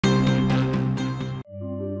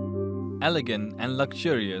elegant and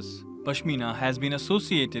luxurious. Pashmina has been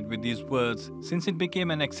associated with these words since it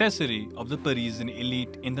became an accessory of the Parisian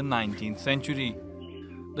elite in the 19th century.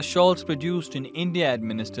 The shawls produced in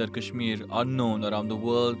India-administered Kashmir are known around the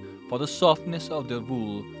world for the softness of their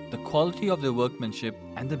wool, the quality of their workmanship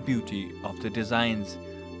and the beauty of their designs.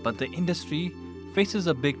 But the industry faces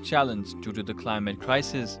a big challenge due to the climate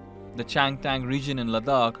crisis. The Changtang region in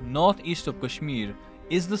Ladakh, northeast of Kashmir,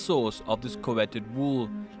 is the source of this coveted wool,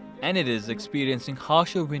 and it is experiencing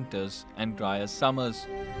harsher winters and drier summers.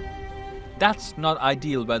 That's not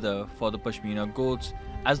ideal weather for the Pashmina goats,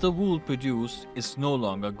 as the wool produced is no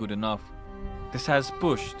longer good enough. This has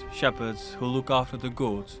pushed shepherds who look after the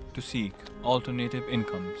goats to seek alternative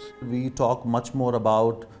incomes. We talk much more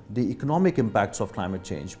about the economic impacts of climate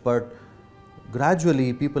change, but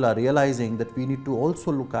gradually people are realizing that we need to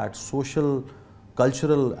also look at social,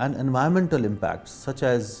 cultural and environmental impacts such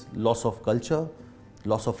as loss of culture,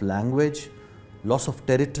 loss of language, loss of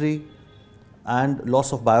territory and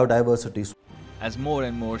loss of biodiversity. As more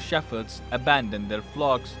and more shepherds abandon their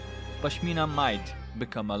flocks, Pashmina might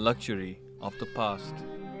become a luxury of the past.